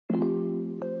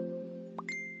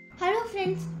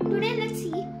friends, today let's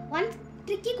see one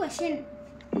tricky question.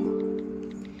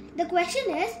 The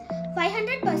question is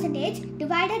 500%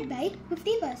 divided by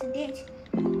 50%.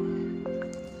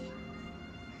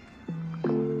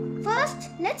 First,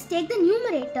 let's take the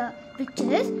numerator, which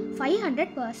is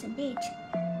 500%.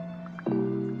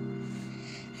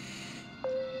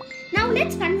 Now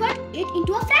let's convert it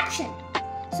into a fraction.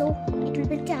 So it will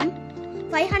become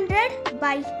 500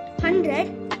 by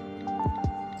 100.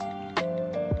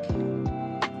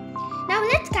 Now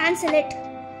let's cancel it.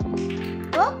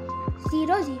 So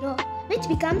 0, 0, which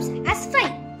becomes as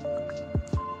 5.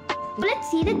 So let's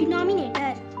see the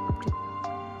denominator.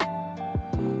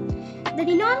 The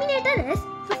denominator is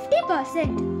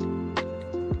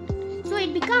 50%. So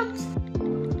it becomes,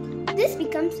 this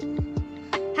becomes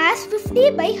as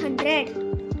 50 by 100.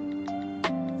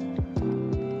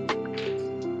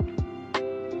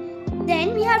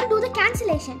 Then we have to do the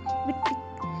cancellation with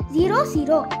 0,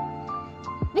 0,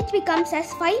 which becomes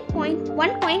as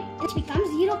 5.1 point, which becomes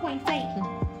 0.5.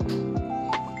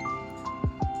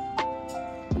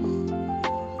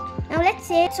 Now let's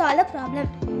say solve the problem.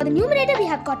 For the numerator we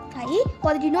have got 5,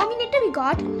 for the denominator we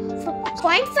got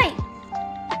 0.5.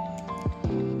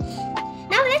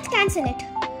 Now let's cancel it.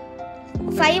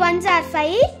 5 ones are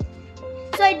 5,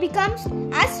 so it becomes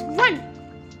as 1.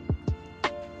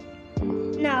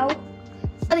 Now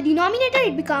for the denominator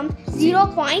it becomes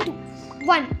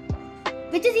 0.1,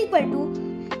 which is equal to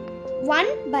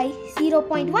 1 by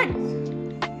 0.1.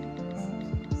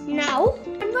 Now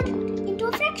convert it into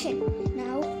a fraction.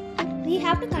 Now we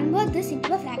have to convert this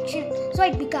into a fraction. So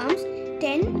it becomes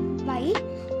 10 by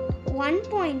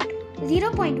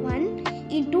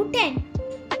 0.1 into 10,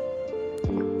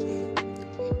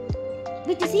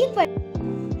 which is equal.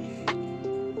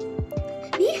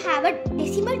 We have a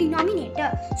decimal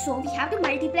denominator, so we have to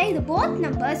multiply the both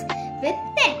numbers with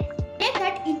 10. Take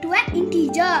that into an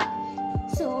integer.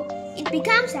 So it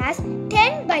becomes as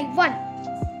 10 by 1.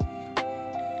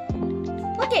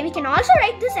 Okay, we can also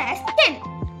write this as 10.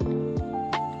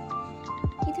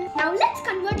 Now let's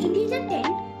convert integer 10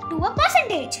 to a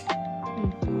percentage.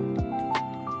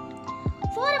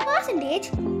 For a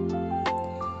percentage,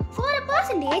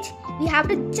 we have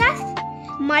to just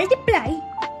multiply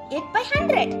it by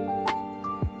 100.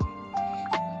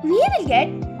 We will get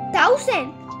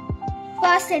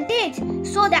 1000%.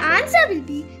 So the answer will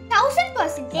be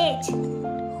 1000%.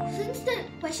 Since the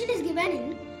question is given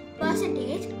in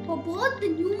percentage for both the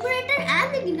numerator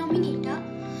and the denominator,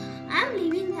 I am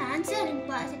leaving the answer in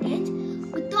percentage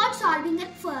without solving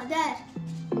it further.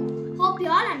 Hope you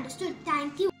all understood.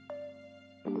 Thank you.